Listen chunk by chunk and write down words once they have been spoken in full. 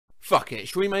Fuck it,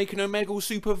 should we make an Omegle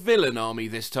supervillain army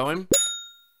this time?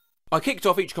 I kicked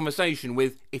off each conversation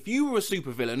with, if you were a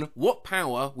supervillain, what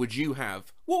power would you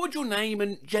have? What would your name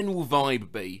and general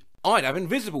vibe be? I'd have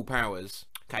invisible powers.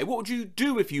 Okay, what would you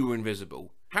do if you were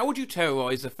invisible? How would you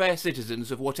terrorise the fair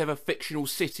citizens of whatever fictional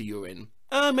city you're in?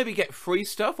 Maybe get free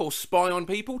stuff or spy on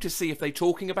people to see if they're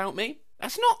talking about me?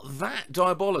 That's not that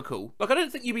diabolical. Like, I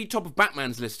don't think you'd be top of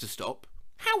Batman's list to stop.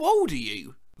 How old are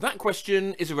you? That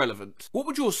question is irrelevant. What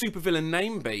would your supervillain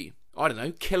name be? I don't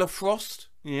know, Killer Frost?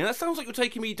 Yeah, that sounds like you're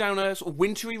taking me down a sort of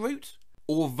wintry route.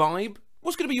 Or vibe?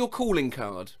 What's going to be your calling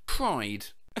card? Pride.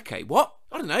 Okay, what?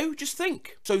 I don't know, just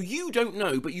think. So you don't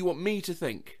know, but you want me to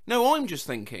think. No, I'm just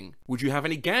thinking. Would you have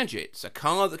any gadgets? A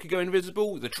car that could go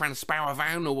invisible? The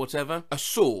Transparavan or whatever? A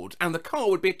sword? And the car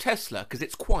would be a Tesla, because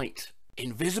it's quite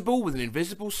invisible with an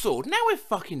invisible sword. Now we're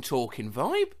fucking talking,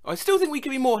 vibe. I still think we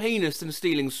can be more heinous than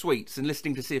stealing sweets and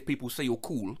listening to see if people say you're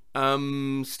cool.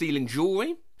 Stealing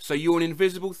jewellery? So you're an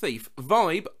invisible thief.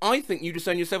 Vibe, I think you just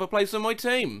earned yourself a place on my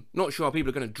team. Not sure how people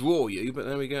are going to draw you, but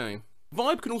there we go.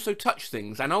 Vibe can also touch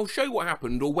things, and I'll show what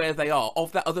happened or where they are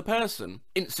of that other person.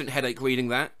 Instant headache reading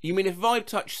that. You mean if Vibe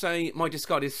touched, say, my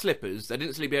discarded slippers, they'd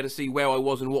instantly be able to see where I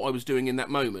was and what I was doing in that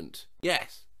moment?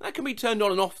 Yes. That can be turned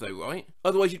on and off though, right?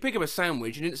 Otherwise you'd pick up a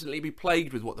sandwich and instantly be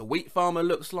plagued with what the wheat farmer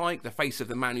looks like, the face of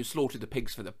the man who slaughtered the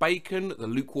pigs for the bacon, the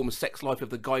lukewarm sex life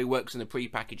of the guy who works in the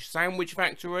pre-packaged sandwich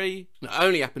factory. It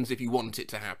only happens if you want it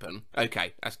to happen.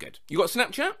 Okay, that's good. You got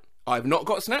Snapchat? I've not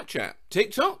got Snapchat.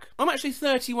 TikTok? I'm actually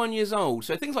 31 years old,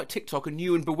 so things like TikTok are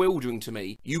new and bewildering to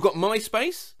me. You got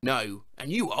MySpace? No.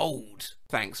 And you old.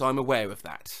 Thanks, I'm aware of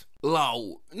that.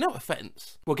 Lol. No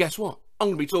offence. Well, guess what? I'm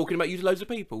going to be talking about you to loads of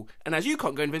people, and as you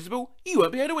can't go invisible, you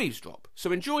won't be able to eavesdrop.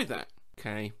 So enjoy that.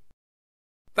 Okay.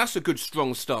 That's a good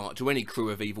strong start to any crew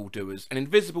of evildoers. An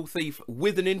invisible thief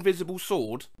with an invisible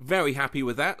sword. Very happy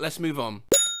with that. Let's move on.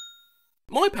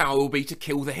 My power will be to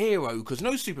kill the hero, because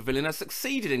no supervillain has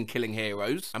succeeded in killing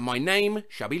heroes, and my name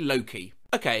shall be Loki.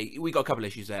 Okay, we got a couple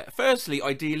issues there. Firstly,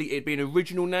 ideally it'd be an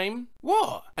original name.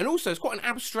 What? And also, it's quite an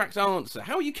abstract answer.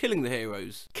 How are you killing the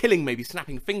heroes? Killing maybe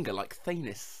snapping finger like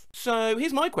Thanos. So,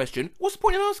 here's my question. What's the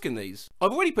point in asking these?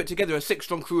 I've already put together a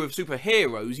 6-strong crew of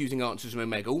superheroes using answers from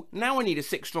Omegle. Now I need a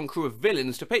 6-strong crew of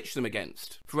villains to pitch them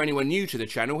against. For anyone new to the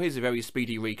channel, here's a very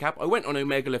speedy recap. I went on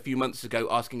Omegle a few months ago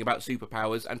asking about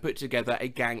superpowers and put together a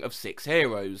gang of 6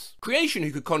 heroes. Creation,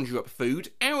 who could conjure up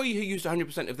food. Aoi, who used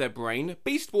 100% of their brain.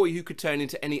 Beast Boy, who could turn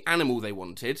into any animal they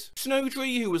wanted.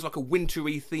 Snowdree, who was like a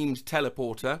wintry themed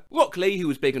teleporter. Rock Lee, who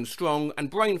was big and strong. And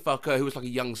Brainfucker, who was like a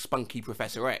young spunky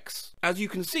Professor X. As you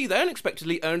can see, they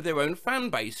unexpectedly earned their own fan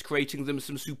base, creating them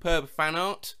some superb fan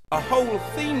art, a whole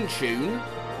theme tune,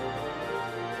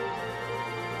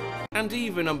 and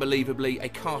even, unbelievably, a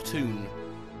cartoon.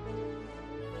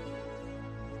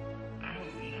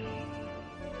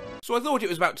 So I thought it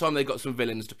was about time they got some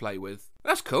villains to play with.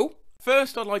 That's cool.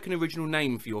 First, I'd like an original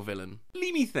name for your villain.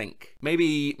 Let me think.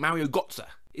 Maybe Mario Götze.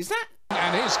 Is that?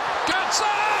 And his Götze!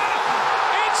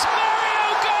 It's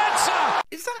Mario Götze!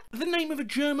 Is that the name of a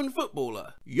German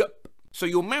footballer? Yup. So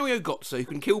you're Mario Götze, who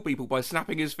can kill people by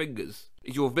snapping his fingers.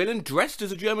 Is your villain dressed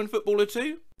as a German footballer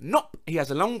too? Nope. He has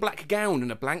a long black gown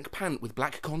and a blank pant with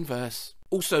black Converse.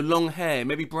 Also long hair,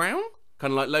 maybe brown?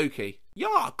 Kind of like Loki.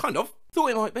 Yeah, kind of.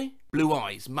 Thought it might be. Blue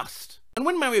eyes, must. And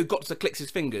when Mario Götze clicks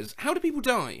his fingers, how do people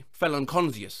die? Fell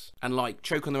unconscious and like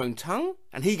choke on their own tongue?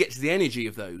 And he gets the energy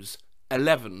of those.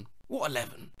 11. What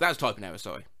 11? That's typing error,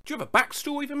 sorry. Do you have a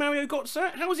backstory for Mario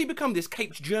Götze? How has he become this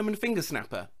caped German finger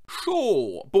snapper?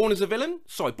 Sure, born as a villain?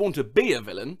 Sorry, born to be a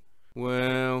villain?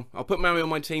 Well, I'll put Mario on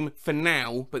my team for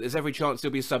now, but there's every chance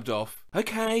he'll be subbed off.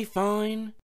 Okay,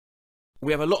 fine.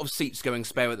 We have a lot of seats going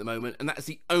spare at the moment, and that's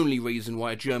the only reason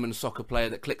why a German soccer player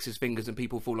that clicks his fingers and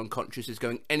people fall unconscious is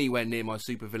going anywhere near my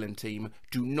supervillain team.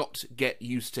 Do not get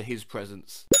used to his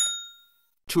presence.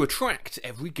 To attract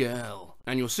every girl.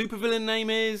 And your supervillain name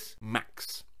is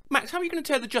Max. Max, how are you going to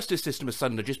tear the justice system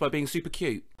asunder just by being super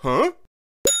cute? Huh?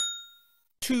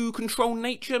 To control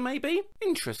nature, maybe?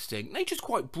 Interesting. Nature's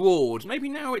quite broad. Maybe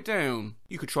narrow it down.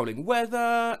 You controlling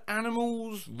weather,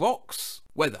 animals, rocks?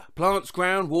 Weather, plants,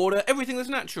 ground, water, everything that's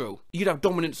natural. You'd have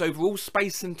dominance over all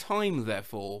space and time,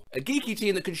 therefore. A geeky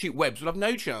teen that can shoot webs would have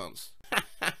no chance. Ha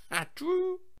ha ha,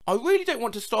 true. I really don't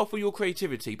want to stifle your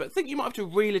creativity, but think you might have to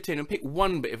reel it in and pick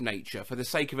one bit of nature for the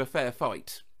sake of a fair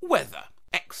fight. Weather.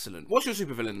 Excellent. What's your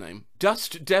supervillain name?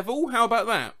 Dust Devil? How about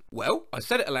that? Well, I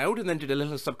said it aloud and then did a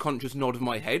little subconscious nod of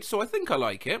my head, so I think I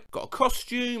like it. Got a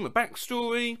costume, a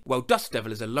backstory. Well, Dust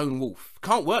Devil is a lone wolf.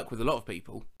 Can't work with a lot of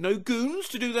people. No goons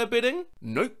to do their bidding?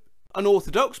 Nope.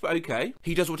 Unorthodox, but okay.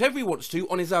 He does whatever he wants to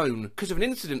on his own, because of an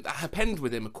incident that happened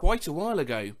with him quite a while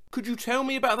ago. Could you tell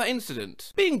me about that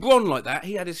incident? Being blonde like that,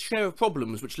 he had his share of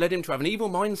problems which led him to have an evil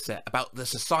mindset about the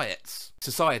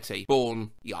society.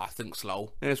 Born, yeah, I think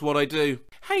slow. That's what I do.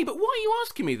 Hey, but why are you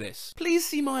asking me this? Please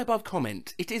see my above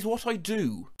comment. It is what I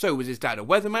do. So was his dad a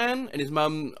weatherman, and his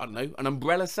mum, I don't know, an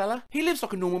umbrella seller? He lives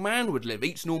like a normal man would live,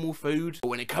 eats normal food, but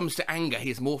when it comes to anger, he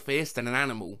is more fierce than an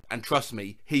animal. And trust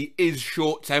me, he is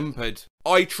short-tempered.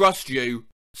 I trust you.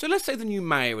 So let's say the new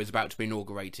mayor is about to be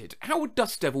inaugurated. How would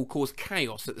Dust Devil cause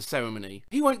chaos at the ceremony?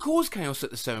 He won't cause chaos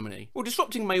at the ceremony. Well,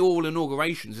 disrupting mayoral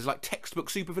inaugurations is like textbook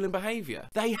supervillain behaviour.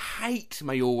 They hate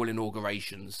mayoral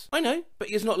inaugurations. I know, but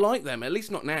he is not like them, at least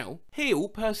not now. He'll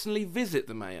personally visit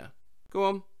the mayor. Go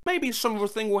on. Maybe some other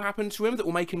thing will happen to him that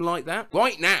will make him like that.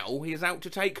 Right now, he is out to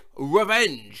take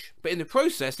revenge. But in the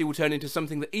process, he will turn into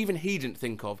something that even he didn't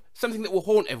think of. Something that will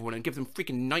haunt everyone and give them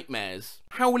freaking nightmares.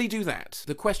 How will he do that?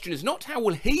 The question is not how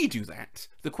will he do that.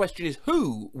 The question is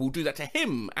who will do that to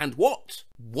him and what?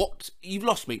 What? You've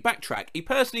lost me. Backtrack. He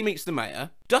personally meets the mayor.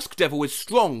 Dusk Devil is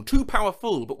strong, too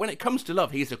powerful, but when it comes to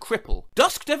love, he is a cripple.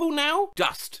 Dusk Devil now?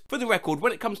 Dust. For the record,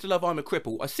 when it comes to love, I'm a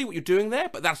cripple. I see what you're doing there,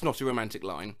 but that's not a romantic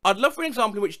line. I'd love for an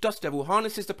example in which Dust Devil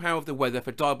harnesses the power of the weather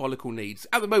for diabolical needs.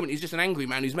 At the moment, he's just an angry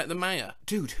man who's met the mayor.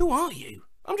 Dude, who are you?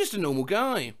 I'm just a normal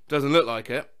guy. Doesn't look like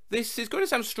it. This is going to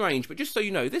sound strange, but just so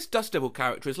you know, this Dust Devil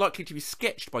character is likely to be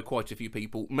sketched by quite a few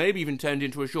people, maybe even turned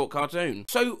into a short cartoon.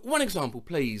 So, one example,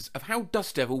 please, of how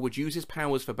Dust Devil would use his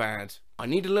powers for bad. I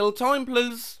need a little time,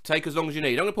 please. Take as long as you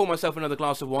need. I'm going to pour myself another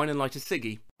glass of wine and light a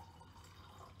ciggy.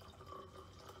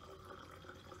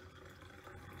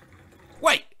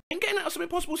 Wait! And getting out of some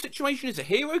impossible situation is a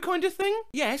hero kind of thing?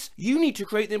 Yes, you need to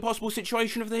create the impossible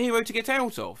situation of the hero to get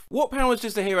out of. What powers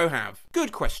does the hero have?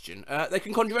 Good question. They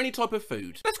can conjure any type of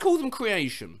food. Let's call them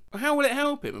creation. How will it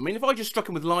help him? I mean, if I just struck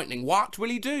him with lightning, what will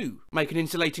he do? Make an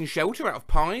insulating shelter out of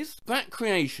pies? That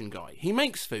creation guy, he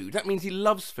makes food. That means he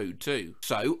loves food too.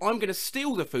 So, I'm going to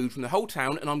steal the food from the whole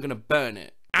town and I'm going to burn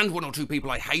it. And one or two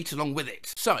people I hate along with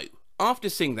it. So, after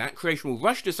seeing that, creation will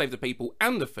rush to save the people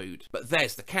and the food. But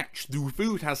there's the catch. The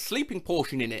food has sleeping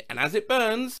portion in it, and as it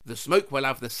burns, the smoke will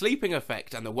have the sleeping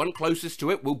effect, and the one closest to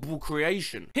it will pull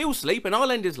creation. He'll sleep, and I'll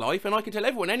end his life, and I can tell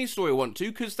everyone any story I want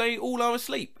to, because they all are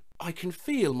asleep. I can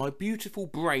feel my beautiful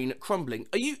brain crumbling.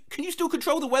 Can you still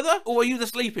control the weather? Or are you the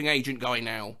sleeping agent guy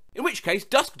now? In which case,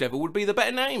 Dusk Devil would be the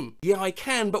better name. Yeah, I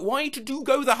can, but why to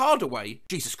go the harder way?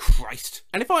 Jesus Christ.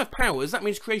 And if I have powers, that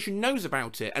means creation knows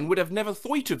about it and would have never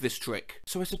thought of this trick.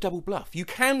 So it's a double bluff. You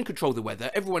can control the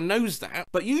weather, everyone knows that,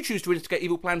 but you choose to instigate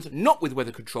evil plans not with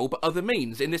weather control, but other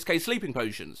means, in this case, sleeping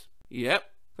potions. Yep.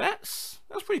 That's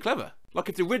pretty clever. Like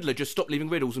if the Riddler just stopped leaving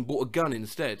riddles and bought a gun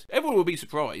instead. Everyone would be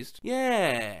surprised.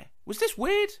 Yeah. Was this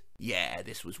weird? Yeah,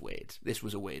 this was weird. This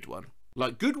was a weird one.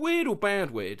 Like good weird or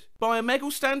bad weird? By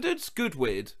Omegle standards, good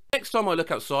weird. Next time I look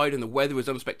outside and the weather is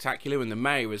unspectacular and the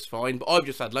mayor is fine, but I've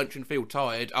just had lunch and feel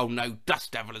tired, oh no,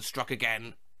 Dust Devil has struck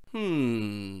again.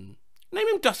 Name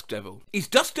him Dusk Devil. He's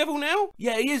Dusk Devil now?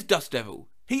 Yeah, he is Dust Devil.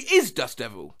 He is Dust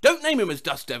Devil. Don't name him as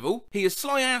Dust Devil. He is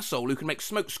sly arsehole who can make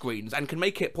smoke screens and can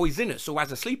make it poisonous or as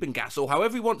a sleeping gas or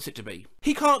however he wants it to be.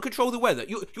 He can't control the weather.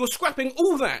 You're scrapping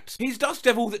all that. He's Dust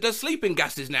Devil that does sleeping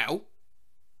gases now.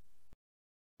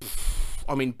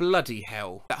 I mean, bloody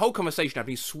hell. That whole conversation had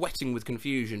me sweating with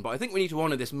confusion, but I think we need to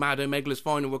honour this mad Omegle's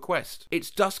final request.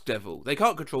 It's Dusk Devil. They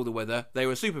can't control the weather. They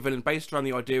are a supervillain based around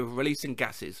the idea of releasing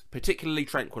gases, particularly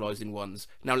tranquilising ones.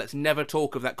 Now let's never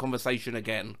talk of that conversation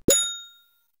again.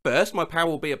 First, my power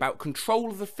will be about control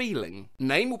of the feeling.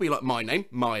 Name will be like my name,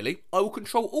 Miley. I will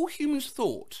control all humans'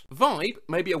 thought. Vibe,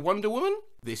 maybe a Wonder Woman?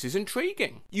 This is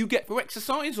intriguing. You get for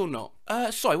exercise or not?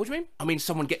 Sorry, what do you mean? I mean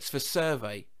someone gets for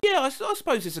survey. Yeah, I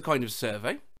suppose it's a kind of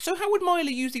survey. So how would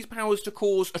Miley use these powers to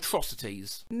cause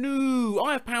atrocities? No,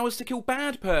 I have powers to kill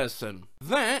bad person.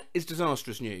 That is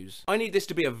disastrous news. I need this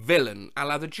to be a villain, a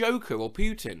la the Joker or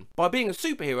Putin. By being a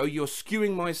superhero, you're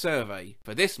skewing my survey.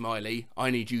 For this, Miley, I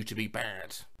need you to be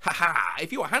bad. Haha,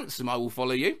 if you're handsome, I will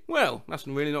follow you. Well, that's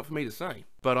really not for me to say.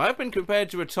 But I have been compared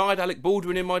to retired Alec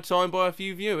Baldwin in my time by a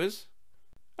few viewers.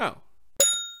 Oh.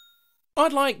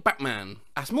 I'd like Batman.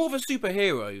 That's more of a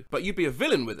superhero, but you'd be a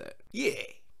villain with it. Yeah.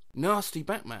 Nasty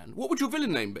Batman. What would your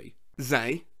villain name be?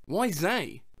 Zay. Why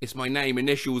Zay? It's my name,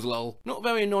 initials lol. Not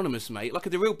very anonymous, mate, like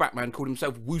if the real Batman called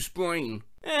himself Woos Brain.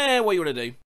 What you wanna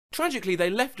do? Tragically, they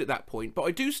left at that point, but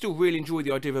I do still really enjoy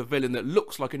the idea of a villain that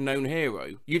looks like a known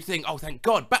hero. You'd think, oh thank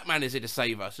God, Batman is here to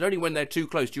save us, and only when they're too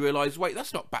close do you realise, wait,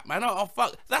 that's not Batman, oh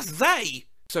fuck, that's Zay!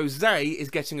 So Zay is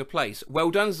getting a place. Well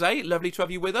done, Zay. Lovely to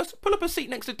have you with us. Pull up a seat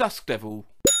next to Dusk Devil.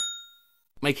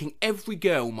 Making every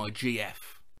girl my GF.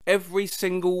 Every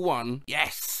single one?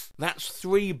 Yes! That's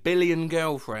 3 billion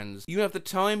girlfriends. You have the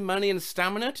time, money and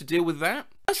stamina to deal with that?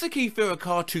 That's the key for a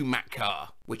cartoon mat car,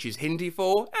 which is Hindi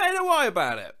for, hey, don't worry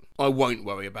about it. I won't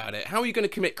worry about it. How are you going to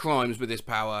commit crimes with this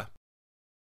power?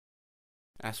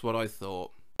 That's what I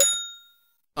thought.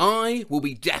 I will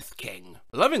be Death King.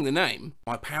 Loving the name.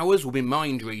 My powers will be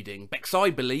mind reading, because I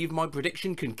believe my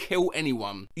prediction can kill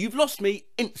anyone. You've lost me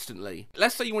instantly.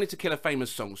 Let's say you wanted to kill a famous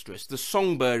songstress, the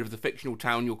songbird of the fictional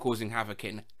town you're causing havoc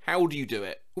in. How do you do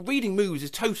it? Well, reading moves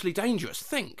is totally dangerous.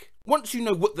 Think. Once you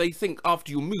know what they think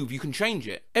after your move, you can change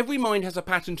it. Every mind has a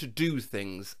pattern to do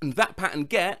things, and that pattern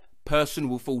person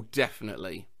will fall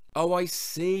definitely. Oh, I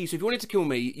see. So if you wanted to kill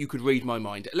me, you could read my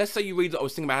mind. Let's say you read that I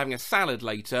was thinking about having a salad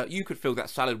later. You could fill that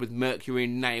salad with mercury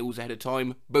and nails ahead of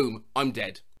time. Boom, I'm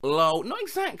dead. Lol, not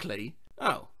exactly.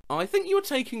 Oh, I think you're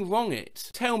taking wrong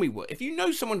it. Tell me what, if you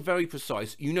know someone very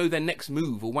precise, you know their next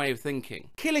move or way of thinking.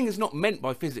 Killing is not meant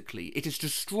by physically, it is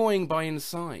destroying by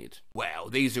inside. Well,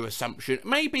 these are assumptions.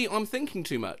 Maybe I'm thinking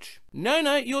too much.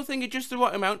 No, you're thinking just the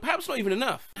right amount, perhaps not even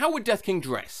enough. How would Death King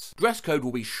dress? Dress code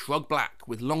will be shrug black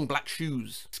with long black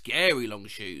shoes. Scary long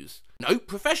shoes. No,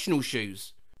 professional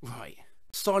shoes. Right.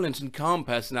 Silent and calm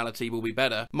personality will be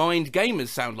better. Mind gamers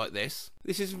sound like this.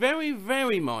 This is very,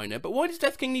 very minor, but why does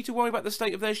Death King need to worry about the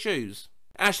state of their shoes?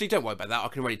 Actually, don't worry about that. I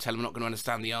can already tell I'm not going to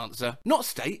understand the answer. Not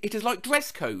state, it is like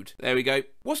dress code. There we go.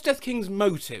 What's Death King's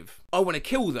motive? I want to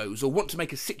kill those or want to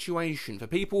make a situation for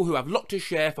people who have lot to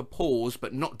share for pause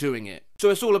but not doing it. So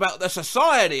it's all about the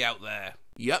society out there.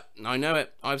 Yep, I know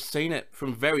it. I've seen it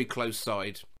from very close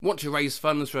side. Want to raise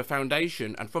funds for a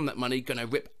foundation, and from that money, gonna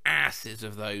rip asses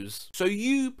of those. So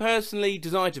you personally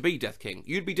desire to be Death King.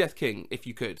 You'd be Death King if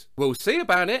you could. We'll see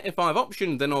about it. If I have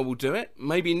options, then I will do it.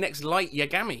 Maybe next light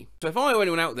Yagami. So if I or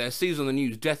anyone out there sees on the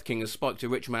news Death King has spiked a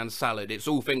rich man's salad, it's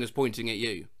all fingers pointing at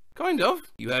you. Kind of.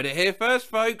 You heard it here first,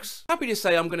 folks. Happy to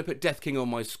say I'm going to put Death King on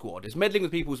my squad, as meddling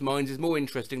with people's minds is more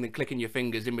interesting than clicking your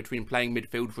fingers in between playing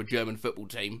midfield for a German football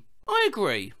team. I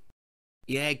agree.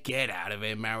 Yeah, get out of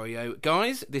here, Mario.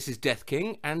 Guys, this is Death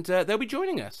King, and they'll be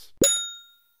joining us.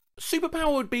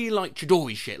 Superpower would be like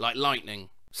Chidori shit, like lightning.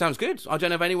 Sounds good. I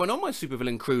don't have anyone on my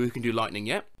supervillain crew who can do lightning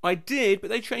yet. I did, but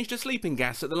they changed to sleeping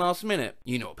gas at the last minute.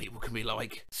 You know what people can be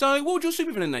like. So, what would your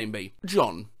supervillain name be?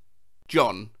 John.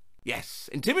 John. Yes,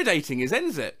 intimidating is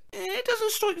ends it. It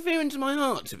doesn't strike fear into my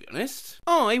heart, to be honest.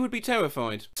 I would be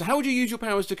terrified. So how would you use your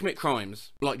powers to commit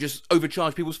crimes? Like just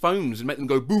overcharge people's phones and make them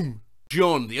go boom?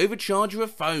 John, the overcharger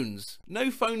of phones. No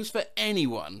phones for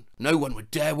anyone. No one would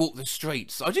dare walk the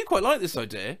streets. I do quite like this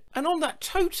idea. And on that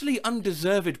totally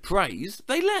undeserved praise,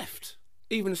 they left.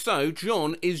 Even so,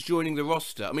 John is joining the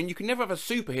roster. I mean, you can never have a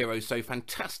superhero so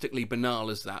fantastically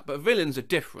banal as that, but villains are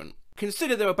different.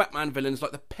 Consider there are Batman villains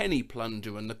like the Penny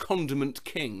Plunder and the Condiment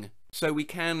King. So we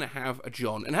can have a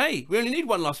John. And hey, we only need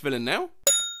one last villain now.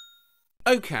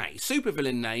 Okay,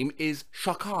 supervillain name is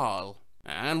Shakal.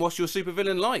 And what's your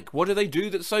supervillain like? What do they do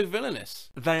that's so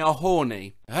villainous? They are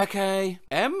horny. Okay.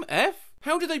 MF?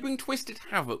 How do they bring twisted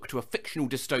havoc to a fictional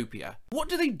dystopia? What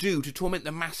do they do to torment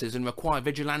the masses and require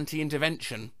vigilante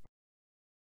intervention?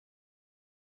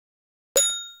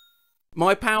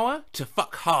 My power? To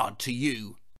fuck hard to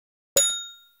you.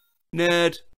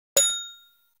 Nerd.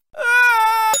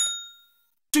 Ah!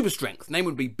 Super strength. Name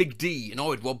would be Big D and I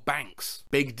would rob banks.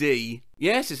 Big D.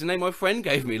 Yes, it's the name my friend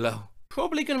gave me, lol.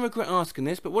 Probably gonna regret asking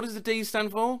this, but what does the D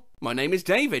stand for? My name is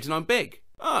David and I'm big.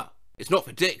 Ah, it's not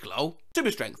for dick, lol. Super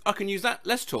strength. I can use that.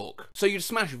 Let's talk. So you'd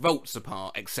smash vaults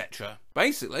apart, etc.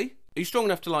 Basically. Are you strong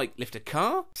enough to, like, lift a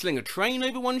car? Sling a train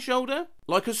over one shoulder?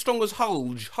 Like as strong as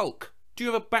Hulk? Do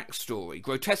you have a backstory?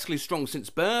 Grotesquely strong since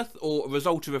birth or a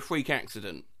result of a freak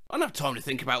accident? I don't have time to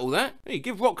think about all that. Hey,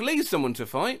 give Rock Lee someone to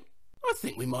fight. I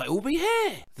think we might all be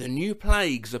here. The new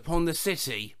plagues upon the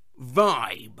city.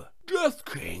 Vibe. Death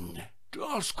King.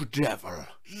 Dusk Devil.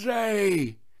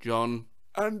 Zay. John.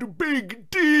 And Big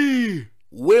D.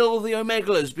 Will the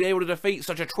Omeglers be able to defeat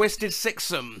such a twisted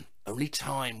sixum? Only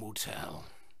time will tell.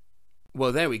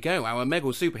 Well, there we go. Our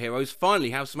Omegle superheroes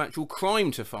finally have some actual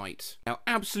crime to fight. Now,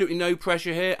 absolutely no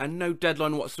pressure here and no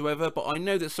deadline whatsoever, but I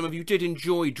know that some of you did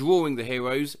enjoy drawing the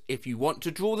heroes. If you want to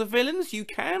draw the villains, you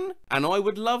can, and I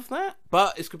would love that,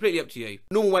 but it's completely up to you.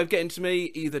 Normal way of getting to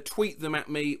me, either tweet them at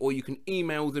me or you can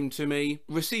email them to me.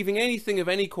 Receiving anything of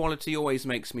any quality always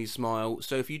makes me smile,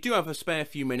 so if you do have a spare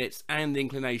few minutes and the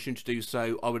inclination to do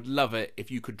so, I would love it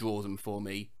if you could draw them for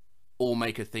me, or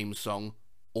make a theme song,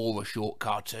 or a short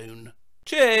cartoon.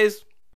 Cheers!